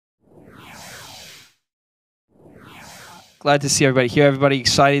Glad to see everybody here. Everybody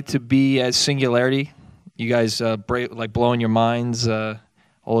excited to be at Singularity. You guys blowing your minds all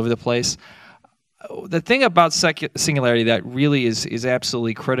over the place. The thing about Singularity that really is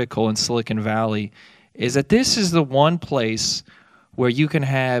absolutely critical in Silicon Valley is that this is the one place where you can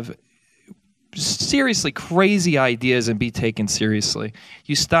have seriously crazy ideas and be taken seriously.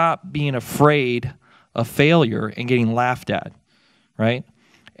 You stop being afraid of failure and getting laughed at, right?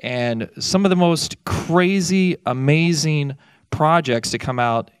 And some of the most crazy, amazing projects that come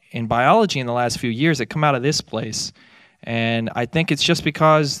out in biology in the last few years that come out of this place. And I think it's just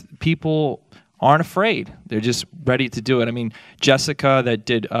because people aren't afraid. They're just ready to do it. I mean, Jessica that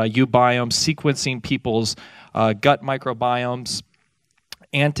did uBiome, sequencing people's gut microbiomes.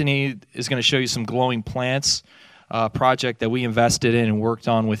 Anthony is going to show you some glowing plants project that we invested in and worked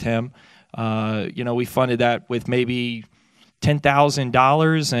on with him. We funded that with maybe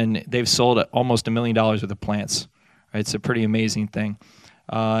 $10,000, and they've sold almost $1 million worth of plants. Right? It's a pretty amazing thing.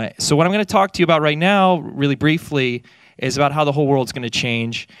 So what I'm going to talk to you about right now, really briefly, is about how the whole world's going to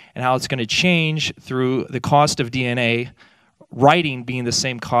change and how it's going to change through the cost of DNA, writing being the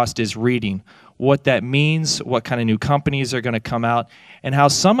same cost as reading. What that means, what kind of new companies are going to come out, and how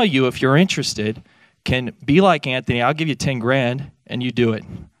some of you, if you're interested, can be like Anthony. I'll give you 10 grand and you do it,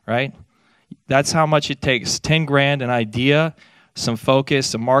 right? That's how much it takes. 10 grand, an idea, some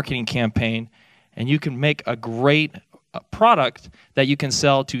focus, a marketing campaign, and you can make a great product that you can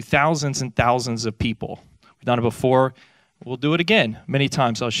sell to thousands and thousands of people. We've done it before. We'll do it again many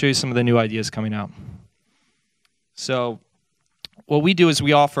times. I'll show you some of the new ideas coming out. So what we do is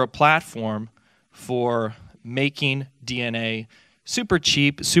we offer a platform for making DNA super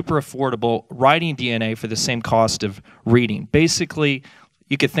cheap, super affordable, writing DNA for the same cost of reading. Basically,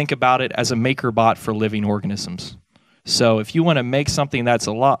 you could think about it as a maker bot for living organisms. So if you want to make something that's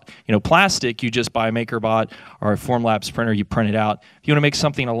a lot, plastic, you just buy a MakerBot or a Formlabs printer, you print it out. If you want to make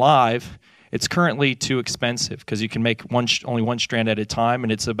something alive, it's currently too expensive because you can make only one strand at a time,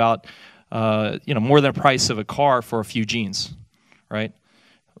 and it's about more than the price of a car for a few genes, right?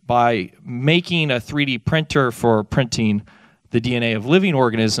 By making a 3D printer for printing the DNA of living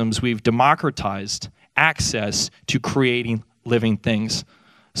organisms, we've democratized access to creating living things.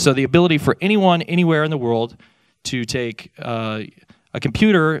 So the ability for anyone, anywhere in the world to take a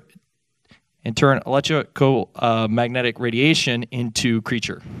computer and turn electromagnetic radiation into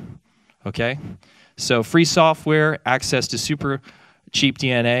creature, okay? So free software, access to super cheap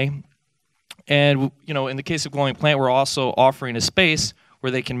DNA. And, in the case of Glowing Plant, we're also offering a space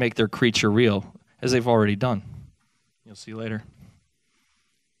where they can make their creature real, as they've already done. You'll see later.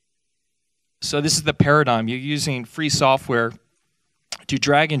 So this is the paradigm. You're using free software to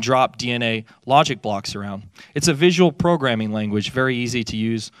drag and drop DNA logic blocks around. It's a visual programming language, very easy to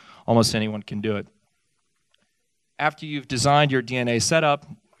use. Almost anyone can do it. After you've designed your DNA setup,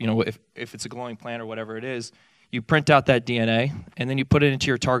 if it's a glowing plant or whatever it is, you print out that DNA, and then you put it into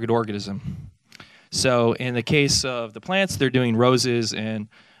your target organism. So in the case of the plants, they're doing roses and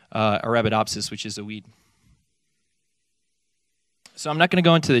Arabidopsis, which is a weed. So I'm not going to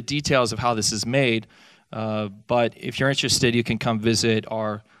go into the details of how this is made, but if you're interested, you can come visit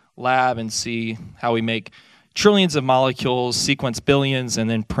our lab and see how we make trillions of molecules, sequence billions, and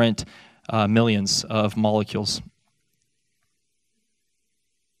then print millions of molecules.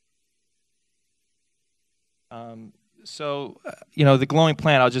 The glowing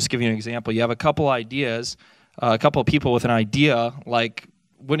plant, I'll just give you an example. You have a couple ideas, a couple of people with an idea, like,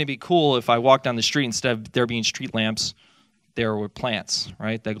 wouldn't it be cool if I walked down the street, instead of there being street lamps, there were plants,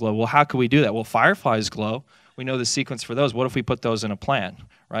 right, that glow. Well, how could we do that? Well, fireflies glow. We know the sequence for those. What if we put those in a plant,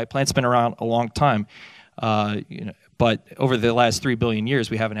 right? Plants been around a long time, but over the last 3 billion years,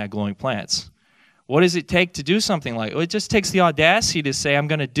 we haven't had glowing plants. What does it take to do something like it? Well, it just takes the audacity to say, I'm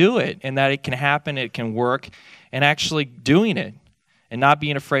going to do it, and that it can happen, it can work, and actually doing it, and not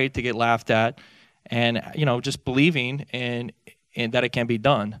being afraid to get laughed at, and just believing in that it can be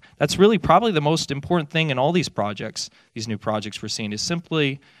done. That's really probably the most important thing in all these projects, these new projects we're seeing, is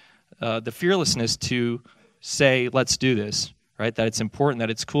simply the fearlessness to say, let's do this, right? That it's important, that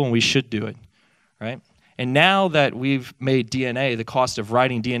it's cool, and we should do it, right? And now that we've made DNA, the cost of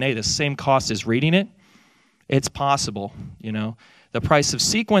writing DNA, the same cost as reading it, it's possible, The price of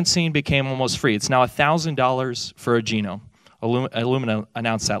sequencing became almost free. It's now $1,000 for a genome. Illumina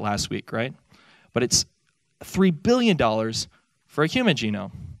announced that last week, right? But it's $3 billion for a human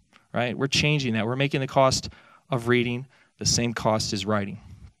genome, right? We're changing that. We're making the cost of reading the same cost as writing.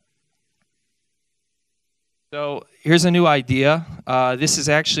 So here's a new idea. This is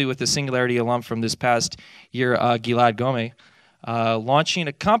actually with the Singularity alum from this past year, Gilad Gomez, launching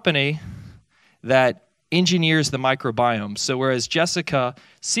a company that engineers the microbiome. So whereas Jessica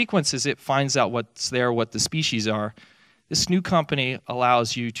sequences it, finds out what's there, what the species are, this new company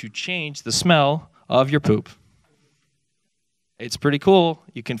allows you to change the smell of your poop. It's pretty cool.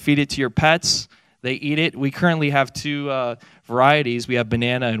 You can feed it to your pets. They eat it. We currently have two varieties. We have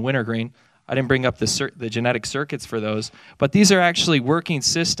banana and wintergreen. I didn't bring up the genetic circuits for those, but these are actually working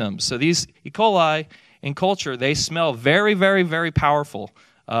systems. So these E. coli in culture, they smell very, very, very powerful.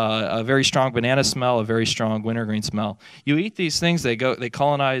 A very strong banana smell, a very strong wintergreen smell. You eat these things, they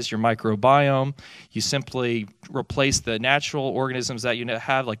colonize your microbiome. You simply replace the natural organisms that you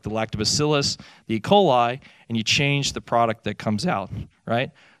have, like the lactobacillus, the E. coli, and you change the product that comes out,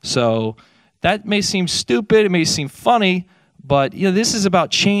 right? So that may seem stupid, it may seem funny, but this is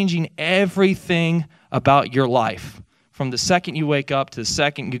about changing everything about your life. From the second you wake up to the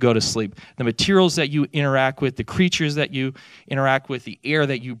second you go to sleep. The materials that you interact with, the creatures that you interact with, the air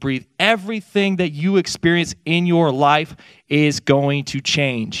that you breathe, everything that you experience in your life is going to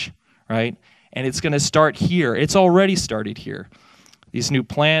change, right? And it's going to start here. It's already started here. These new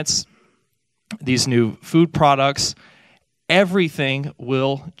plants, these new food products, everything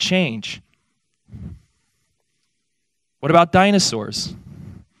will change. What about dinosaurs?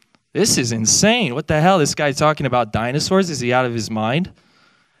 This is insane. What the hell? This guy's talking about dinosaurs? Is he out of his mind?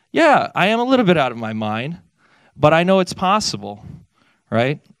 Yeah, I am a little bit out of my mind, but I know it's possible,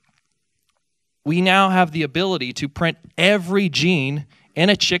 right? We now have the ability to print every gene in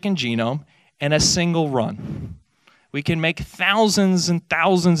a chicken genome in a single run. We can make thousands and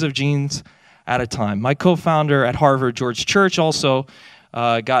thousands of genes at a time. My co-founder at Harvard, George Church, also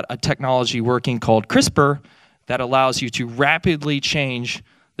got a technology working called CRISPR that allows you to rapidly change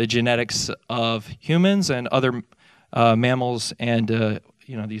the genetics of humans and other mammals and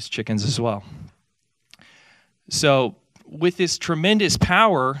these chickens as well. So with this tremendous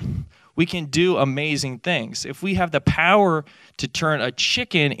power, we can do amazing things. If we have the power to turn a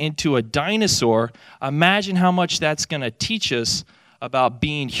chicken into a dinosaur, imagine how much that's going to teach us about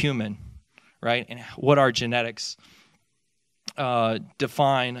being human, right? And what our genetics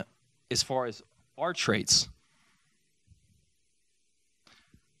define as far as our traits.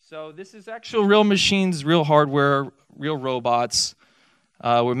 So this is actual real machines, real hardware, real robots.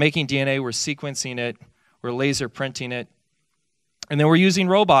 We're making DNA, we're sequencing it, we're laser printing it, and then we're using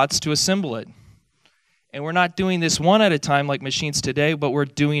robots to assemble it. And we're not doing this one at a time like machines today, but we're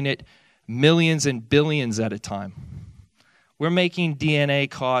doing it millions and billions at a time. We're making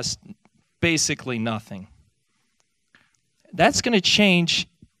DNA cost basically nothing. That's going to change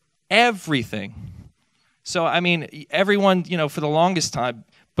everything. So, I mean, everyone, for the longest time,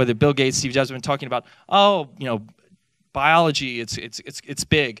 whether Bill Gates, Steve Jobs have been talking about, biology, it's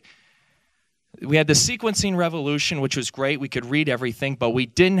big. We had the sequencing revolution, which was great. We could read everything, but we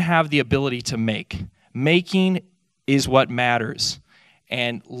didn't have the ability to make. Making is what matters.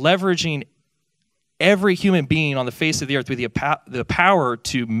 And leveraging every human being on the face of the earth with the power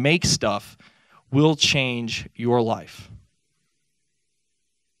to make stuff will change your life.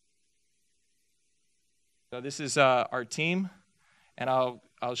 So this is our team, and I'll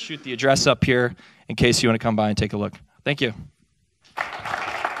shoot the address up here in case you want to come by and take a look. Thank you.